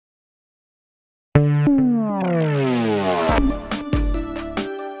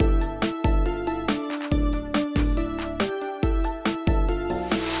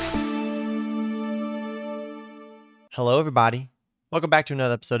everybody. Welcome back to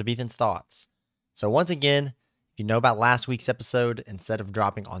another episode of Ethan's Thoughts. So once again, if you know about last week's episode, instead of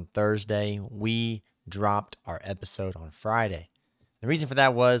dropping on Thursday, we dropped our episode on Friday. The reason for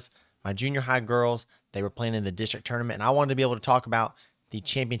that was my junior high girls, they were playing in the district tournament, and I wanted to be able to talk about the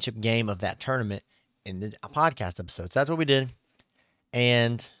championship game of that tournament in a podcast episode. So that's what we did.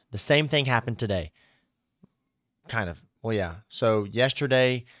 And the same thing happened today. Kind of. Well, yeah. So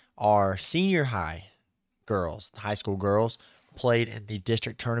yesterday, our senior high girls, the high school girls, played in the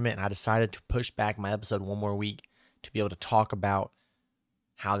district tournament, and I decided to push back my episode one more week to be able to talk about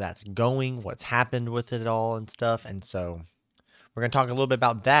how that's going, what's happened with it all and stuff. And so we're going to talk a little bit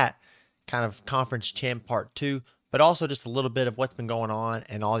about that kind of conference champ part 2, but also just a little bit of what's been going on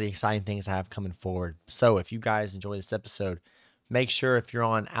and all the exciting things I have coming forward. So if you guys enjoy this episode, make sure if you're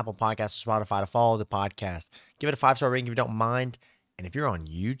on Apple Podcasts or Spotify to follow the podcast. Give it a 5-star rating if you don't mind. And if you're on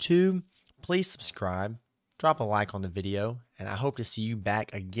YouTube, please subscribe. Drop a like on the video, and I hope to see you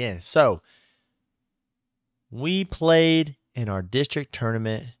back again. So, we played in our district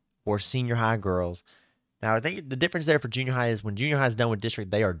tournament for senior high girls. Now, I think the difference there for junior high is when junior high is done with district,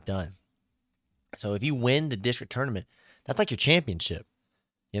 they are done. So, if you win the district tournament, that's like your championship,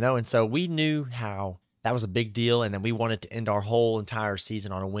 and so we knew how that was a big deal, and then we wanted to end our whole entire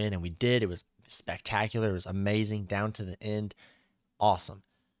season on a win, and we did. It was spectacular. It was amazing down to the end. Awesome.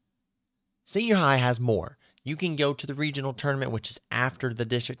 Senior high has more. You can go to the regional tournament, which is after the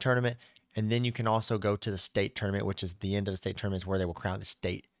district tournament, and then you can also go to the state tournament, which is the end of the state tournament, is where they will crown the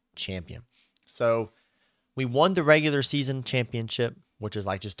state champion. So we won the regular season championship, which is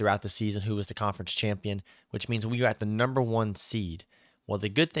like just throughout the season who was the conference champion, which means we got the number 1 seed. Well, the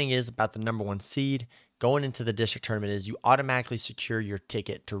good thing is about the number 1 seed going into the district tournament is you automatically secure your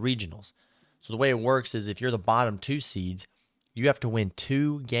ticket to regionals. So the way it works is if you're the bottom 2 seeds, you have to win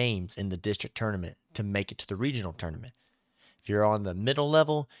 2 games in the district tournament to make it to the regional tournament. If you're on the middle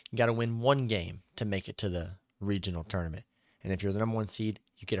level, you got to win 1 game to make it to the regional tournament. And if you're the number 1 seed,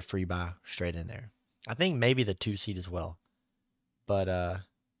 you get a free bye straight in there. I think maybe the 2 seed as well. But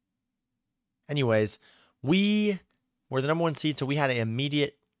anyways, we were the number 1 seed, so we had an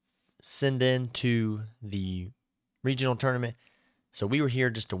immediate send in to the regional tournament. So we were here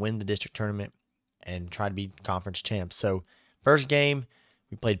just to win the district tournament and try to be conference champs. So first game,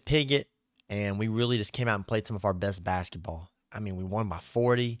 we played Piggott, and we really just came out and played some of our best basketball. I mean, we won by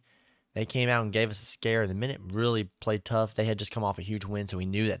 40. They came out and gave us a scare. The minute really played tough. They had just come off a huge win, so we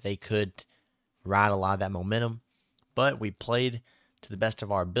knew that they could ride a lot of that momentum. But we played to the best of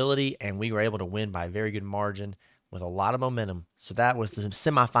our ability, and we were able to win by a very good margin with a lot of momentum. So that was the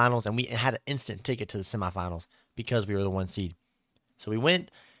semifinals, and we had an instant ticket to the semifinals because we were the 1 seed. So we went,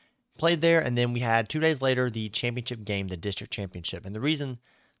 played there, and then we had 2 days later the championship game, the district championship. And the reason,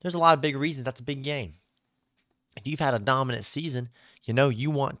 there's a lot of big reasons that's a big game. If you've had a dominant season,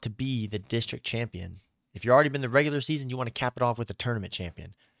 you want to be the district champion. If you've already been the regular season, you want to cap it off with the tournament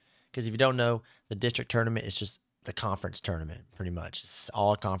champion. Because if you don't know, the district tournament is just the conference tournament, pretty much. It's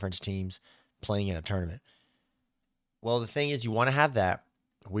all conference teams playing in a tournament. Well, the thing is, you want to have that.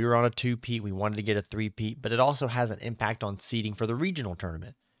 We were on a 2-peat. We wanted to get a 3-peat, but it also has an impact on seeding for the regional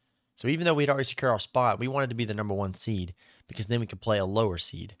tournament. So even though we'd already secured our spot, we wanted to be the number 1 seed because then we could play a lower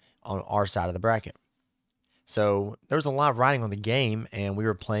seed on our side of the bracket. So there was a lot riding on the game, and we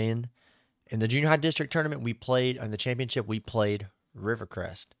were playing in the junior high district tournament. We played in the championship. We played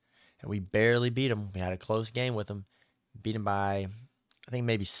Rivercrest, and we barely beat them. We had a close game with them, beat them by I think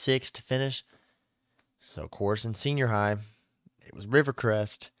maybe 6 to finish. So of course in senior high, it was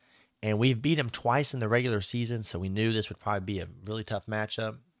Rivercrest, and we've beat them twice in the regular season. So we knew this would probably be a really tough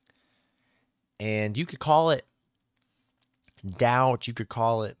matchup. And you could call it doubt. You could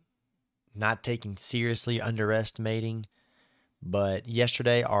call it not taking seriously, underestimating. But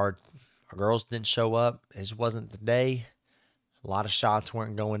yesterday, our girls didn't show up. It just wasn't the day. A lot of shots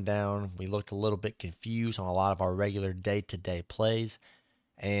weren't going down. We looked a little bit confused on a lot of our regular day-to-day plays.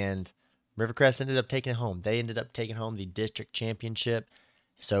 And Rivercrest ended up taking it home. They ended up taking home the district championship.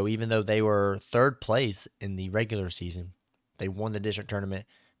 So even though they were 3rd place in the regular season, they won the district tournament,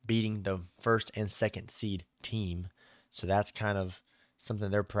 beating the 1st and 2nd seed team. So that's kind of something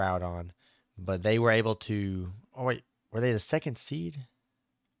they're proud on. But they were able to, were they the 2nd seed?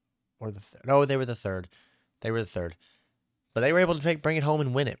 Or the third? No, they were the 3rd. They were the 3rd. But they were able to bring it home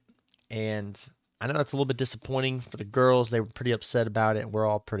and win it. And I know that's a little bit disappointing for the girls. They were pretty upset about it. We're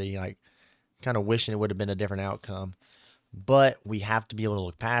all pretty kind of wishing it would have been a different outcome. But we have to be able to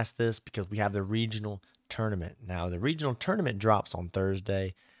look past this because we have the regional tournament. Now, the regional tournament drops on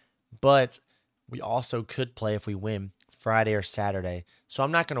Thursday, but we also could play if we win Friday or Saturday. So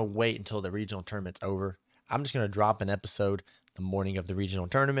I'm not going to wait until the regional tournament's over. I'm just going to drop an episode the morning of the regional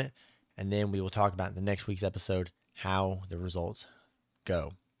tournament, and then we will talk about in the next week's episode how the results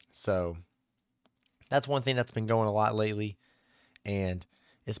go. So that's one thing that's been going a lot lately, and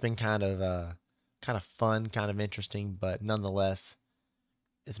it's been kind of fun, kind of interesting, but nonetheless,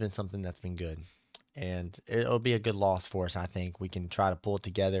 it's been something that's been good. And it'll be a good loss for us, I think. We can try to pull it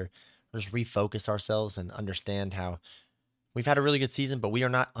together, just refocus ourselves and understand how we've had a really good season, but we are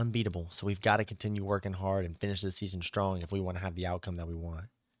not unbeatable. So we've got to continue working hard and finish the season strong if we want to have the outcome that we want.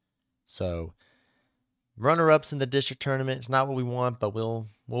 So runner-ups in the district tournament, it's not what we want, but we'll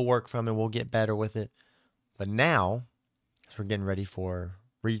work from it. We'll get better with it. But now, as we're getting ready for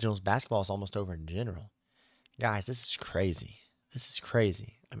regionals, basketball is almost over in general. Guys, this is crazy. This is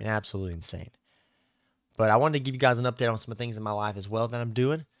crazy. I mean, absolutely insane. But I wanted to give you guys an update on some of the things in my life as well that I'm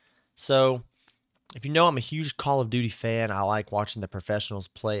doing. So, if you know, I'm a huge Call of Duty fan. I like watching the professionals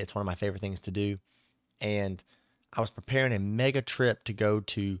play. It's one of my favorite things to do. And I was preparing a mega trip to go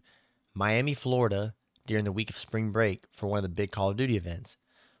to Miami, Florida during the week of spring break for one of the big Call of Duty events.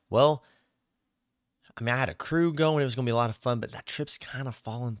 Well, I mean, I had a crew going. It was going to be a lot of fun, but that trip's kind of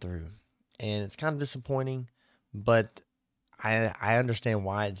fallen through. And it's kind of disappointing, but I understand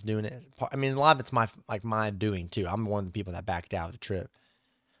why it's doing it. I mean, a lot of it's my doing too. I'm one of the people that backed out of the trip.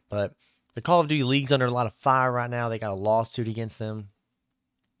 But the Call of Duty League's under a lot of fire right now. They got a lawsuit against them.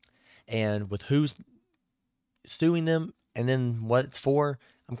 And with who's suing them and then what it's for,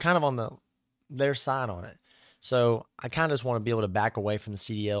 I'm kind of on their side on it. So I kind of just want to be able to back away from the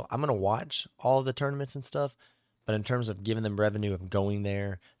CDL. I'm going to watch all of the tournaments and stuff. But in terms of giving them revenue of going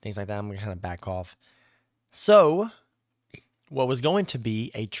there, things like that, I'm going to kind of back off. So what was going to be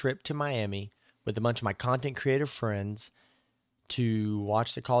a trip to Miami with a bunch of my content creator friends to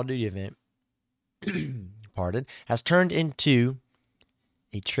watch the Call of Duty event, has turned into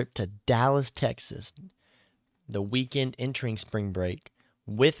a trip to Dallas, Texas, the weekend entering spring break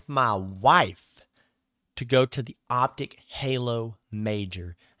with my wife to go to the Optic Halo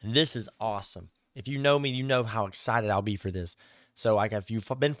Major. And this is awesome. If you know me, you know how excited I'll be for this. So if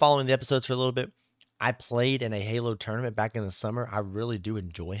you've been following the episodes for a little bit, I played in a Halo tournament back in the summer. I really do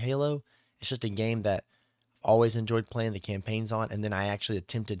enjoy Halo. It's just a game that I've always enjoyed playing the campaigns on. And then I actually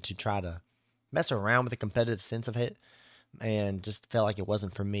attempted to try to mess around with the competitive sense of it and just felt like it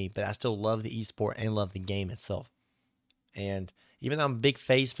wasn't for me. But I still love the esport and love the game itself. And even though I'm a big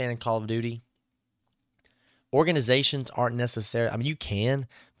FaZe fan of Call of Duty, organizations aren't necessary. I mean, you can,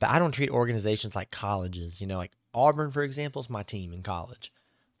 but I don't treat organizations like colleges. You know, like Auburn, for example, is my team in college.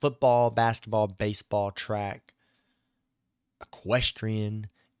 Football, basketball, baseball, track, equestrian,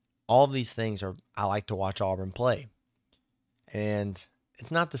 all of these things I like to watch Auburn play. And it's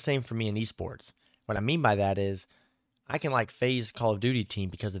not the same for me in esports. What I mean by that is I can like FaZe Call of Duty team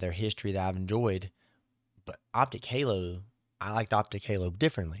because of their history that I've enjoyed, but Optic Halo, I liked Optic Halo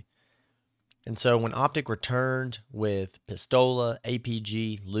differently. And so when Optic returned with Pistola,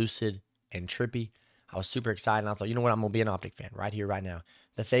 APG, Lucid, and Trippy, I was super excited. And I thought, you know what? I'm going to be an Optic fan right here, right now.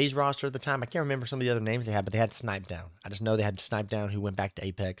 The FaZe roster at the time, I can't remember some of the other names they had, but they had Snipe Down. I just know they had Snipe Down, who went back to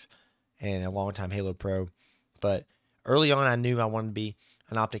Apex and a long-time Halo Pro. But early on, I knew I wanted to be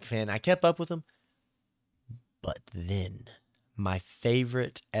an Optic fan. I kept up with them. But then, my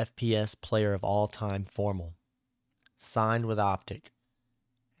favorite FPS player of all time, Formal, signed with Optic.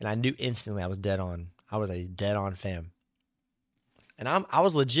 And I knew instantly I was dead on. I was a dead-on fan. And I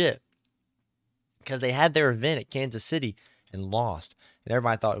was legit. Because they had their event at Kansas City and lost. And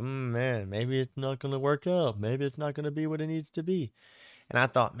everybody thought, man, maybe it's not going to work out. Maybe it's not going to be what it needs to be. And I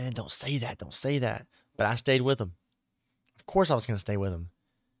thought, man, don't say that. Don't say that. But I stayed with them. Of course I was going to stay with them.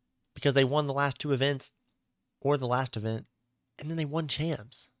 Because they won the last two events. Or the last event. And then they won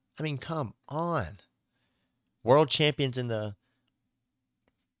champs. I mean, come on. World champions in the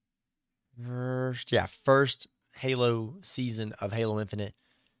first Halo season of Halo Infinite.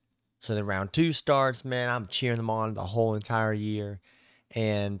 So then round 2 starts, man, I'm cheering them on the whole entire year.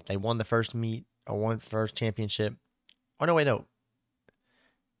 And they won the first first championship. Oh, no, wait, no.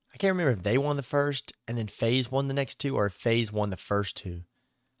 I can't remember if they won the first and then FaZe won the next two or if FaZe won the first two.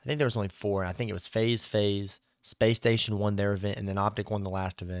 I think there was only 4. I think it was FaZe, Space Station won their event, and then Optic won the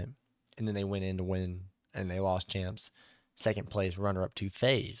last event. And then they went in to win, and they lost champs. Second place runner-up to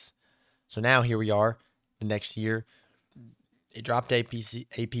FaZe. So now here we are, the next year. It dropped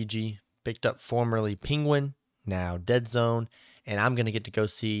APG, picked up formerly Penguin, now Dead Zone, and I'm going to get to go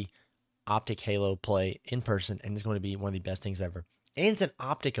see Optic Halo play in person, and it's going to be one of the best things ever. And it's an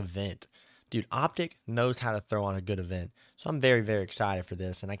Optic event. Dude, Optic knows how to throw on a good event. So I'm very, very excited for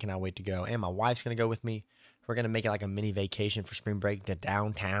this, and I cannot wait to go. And my wife's going to go with me. We're going to make it like a mini vacation for spring break to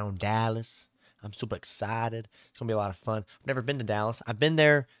downtown Dallas. I'm super excited. It's going to be a lot of fun. I've never been to Dallas. I've been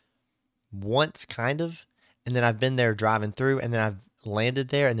there once, kind of, and then I've been there driving through, and then I've landed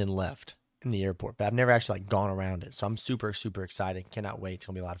there and then left in the airport. But I've never actually like gone around it. So I'm super, super excited. Cannot wait. It's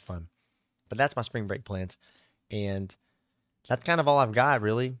going to be a lot of fun. But that's my spring break plans. And that's kind of all I've got,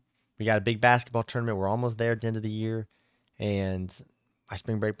 really. We got a big basketball tournament. We're almost there at the end of the year. And my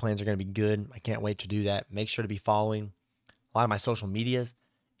spring break plans are going to be good. I can't wait to do that. Make sure to be following a lot of my social medias.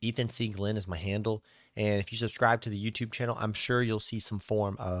 Ethan C. Glenn is my handle. And if you subscribe to the YouTube channel, I'm sure you'll see some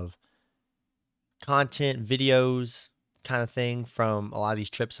form of content, videos, kind of thing from a lot of these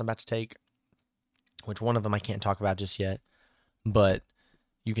trips I'm about to take, which one of them I can't talk about just yet. But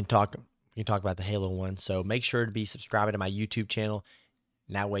you can talk about the Halo one. So make sure to be subscribing to my YouTube channel.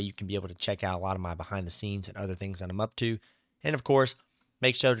 And that way you can be able to check out a lot of my behind the scenes and other things that I'm up to. And of course,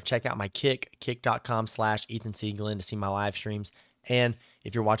 make sure to check out my kick.com/Ethan C. Glenn to see my live streams. And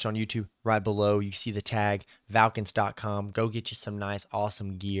if you're watching on YouTube, right below, you see the tag, Valkins.com. Go get you some nice,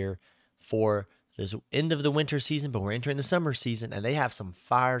 awesome gear for this end of the winter season, but we're entering the summer season, and they have some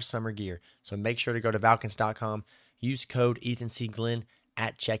fire summer gear. So make sure to go to Valkins.com, use code Ethan C. Glenn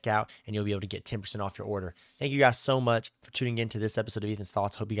at checkout, and you'll be able to get 10% off your order. Thank you guys so much for tuning in to this episode of Ethan's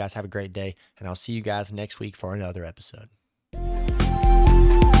Thoughts. Hope you guys have a great day, and I'll see you guys next week for another episode.